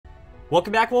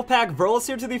Welcome back, Wolfpack. Verlis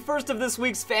here to the first of this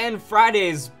week's Fan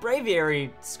Fridays. Braviary,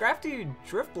 Scrafty,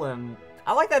 Drifblim.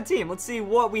 I like that team. Let's see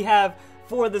what we have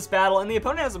for this battle. And the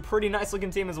opponent has a pretty nice looking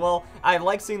team as well. I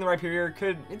like seeing the Rhyperior.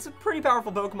 It's a pretty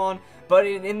powerful Pokemon, but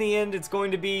in the end, it's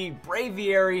going to be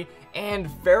Braviary and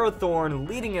Ferrothorn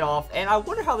leading it off. And I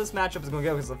wonder how this matchup is going to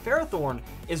go, because the Ferrothorn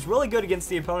is really good against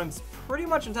the opponent's pretty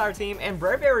much entire team, and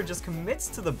Braviary just commits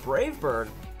to the Brave Bird.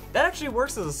 That actually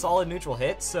works as a solid neutral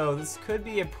hit, so this could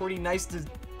be a pretty nice...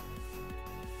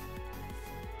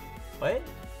 What?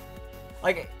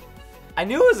 Like, I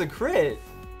knew it was a crit,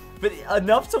 but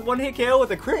enough to one-hit KO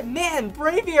with a crit? Man,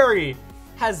 Braviary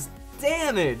has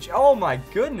damage! Oh my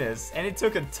goodness! And it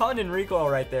took a ton in recoil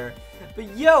right there.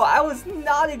 But yo, I was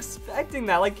not expecting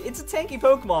that. Like, it's a tanky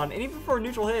Pokemon, and even for a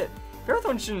neutral hit,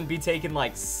 Ferrothorn shouldn't be taking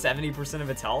like 70% of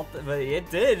its health, but it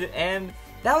did, and...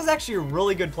 that was actually a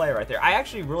really good play right there. I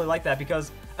actually really like that,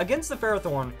 because against the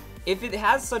Ferrothorn, if it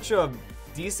has such a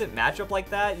decent matchup like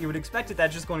that, you would expect it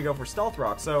that's just going to go for Stealth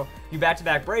Rock. So you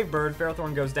back-to-back Brave Bird,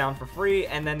 Ferrothorn goes down for free,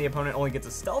 and then the opponent only gets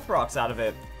a Stealth Rocks out of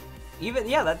it.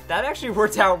 Yeah, that actually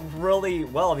worked out really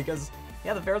well, because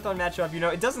yeah, the Ferrothorn matchup, you know,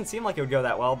 it doesn't seem like it would go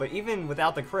that well, but even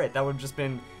without the crit, that would have just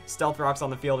been Stealth Rocks on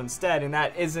the field instead, and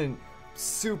that isn't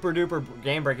super duper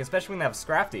game break, especially when they have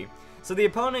Scrafty. So the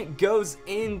opponent goes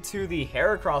into the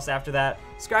Heracross after that.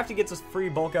 Scrafty gets a free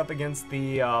bulk up against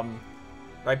the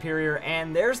Rhyperior,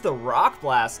 and there's the Rock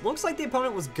Blast. Looks like the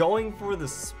opponent was going for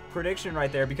this prediction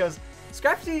right there, because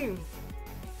Scrafty,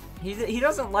 he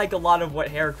doesn't like a lot of what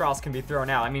Heracross can be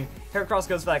thrown out. I mean, Heracross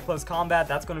goes for that close combat.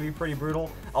 That's going to be pretty brutal.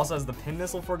 Also has the Pin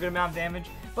Missile for a good amount of damage.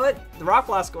 But the Rock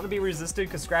Blast is going to be resisted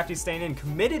because Scrafty's staying in,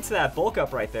 committed to that bulk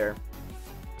up right there.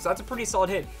 So that's a pretty solid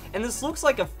hit. And this looks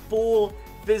like a full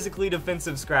physically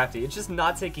defensive Scrafty. It's just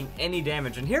not taking any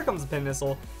damage. And here comes the Pin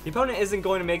Missile. The opponent isn't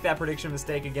going to make that prediction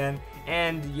mistake again.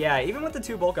 And yeah, even with the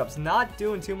two bulk ups, not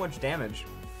doing too much damage.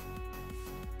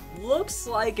 Looks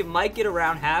like it might get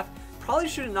around half. Probably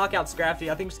shouldn't knock out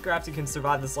Scrafty. I think Scrafty can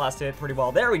survive this last hit pretty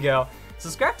well. There we go. So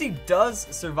Scrafty does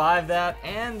survive that,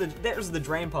 and there's the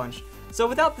Drain Punch. So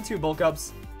without the two bulk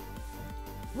ups,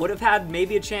 would have had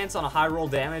maybe a chance on a high roll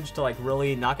damage to like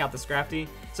really knock out the Scrafty.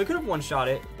 So could have one-shot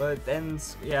it, but then,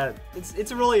 yeah,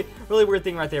 it's a really weird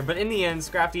thing right there. But in the end,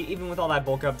 Scrafty, even with all that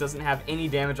bulk up, doesn't have any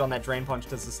damage on that Drain Punch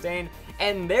to sustain.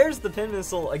 And there's the Pin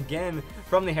Missile again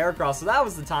from the Heracross. So that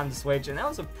was the time to switch, and that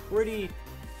was a pretty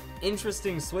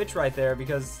interesting switch right there,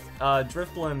 because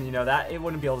Drifblim, you know, that it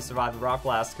wouldn't be able to survive the Rock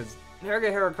Blast, because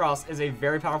Heracross is a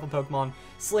very powerful Pokemon,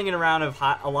 slinging around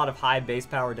a lot of high base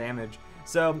power damage.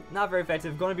 So, not very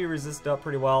effective, going to be resisted up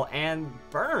pretty well, and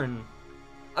burn.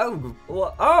 Oh,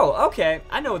 well, oh, okay,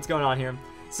 I know what's going on here.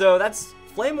 So, that's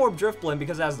Flame Orb Drifblim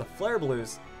because it has the Flare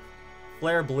Boost.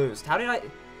 Flare Boost. How did I...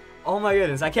 oh my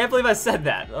goodness, I can't believe I said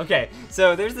that. Okay,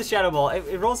 so there's the Shadow Ball.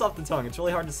 It rolls off the tongue. It's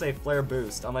really hard to say Flare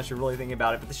Boost unless you're really thinking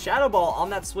about it. But the Shadow Ball on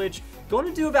that switch, going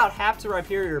to do about half to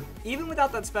Rhyperior, even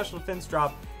without that special defense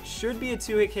drop. Should be a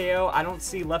 2-hit KO. I don't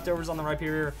see leftovers on the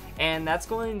Rhyperior, and that's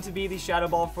going to be the Shadow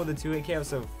Ball for the 2-hit KO.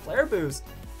 So Flare Boost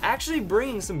actually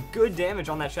bringing some good damage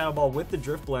on that Shadow Ball with the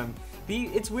Drifblim.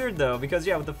 It's weird though, because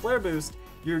yeah, with the Flare Boost,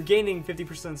 you're gaining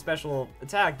 50% special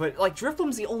attack, but like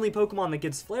Drifblim's the only Pokemon that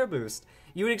gets Flare Boost.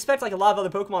 You would expect like a lot of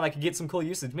other Pokemon that could get some cool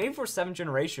usage. Maybe for 7th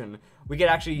generation, we could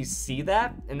actually see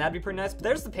that, and that'd be pretty nice. But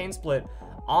there's the Pain Split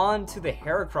onto the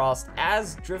Heracross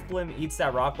as Drifblim eats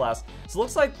that Rock Blast. So it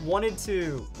looks like wanted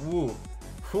to...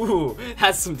 Ooh,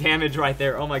 has some damage right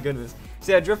there. Oh my goodness.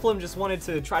 So yeah, Drifblim just wanted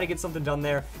to try to get something done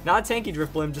there. Not a tanky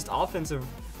Drifblim, just offensive.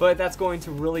 But that's going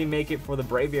to really make it for the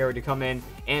Braviary to come in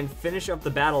and finish up the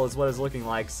battle is what it's looking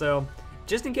like. So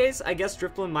just in case, I guess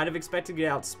Drifblim might have expected to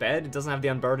get outsped. It doesn't have the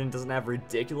Unburden, doesn't have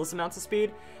ridiculous amounts of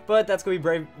speed. But that's going to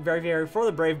be Braviary for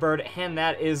the Brave Bird, and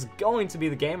that is going to be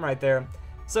the game right there.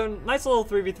 So nice little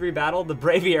 3v3 battle. The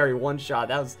Braviary one-shot.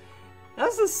 That was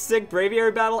a sick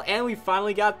Braviary battle, and we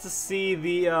finally got to see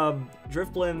the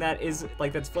Drifblim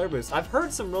that's Flare Boost. I've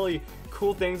heard some really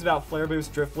cool things about Flare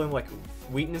Boost Drifblim, like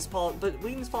weakness policy, but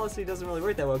weakness policy doesn't really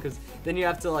work that well, because then you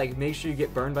have to like make sure you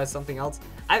get burned by something else.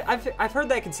 I've heard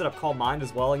that it can set up Calm Mind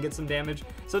as well and get some damage,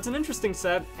 so it's an interesting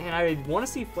set, and I want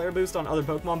to see Flare Boost on other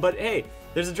Pokemon, but hey,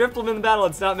 there's a Drifblim in the battle,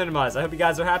 it's not minimized. I hope you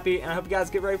guys are happy, and I hope you guys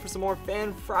get ready for some more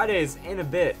Fan Fridays in a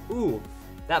bit. Ooh,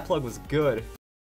 that plug was good.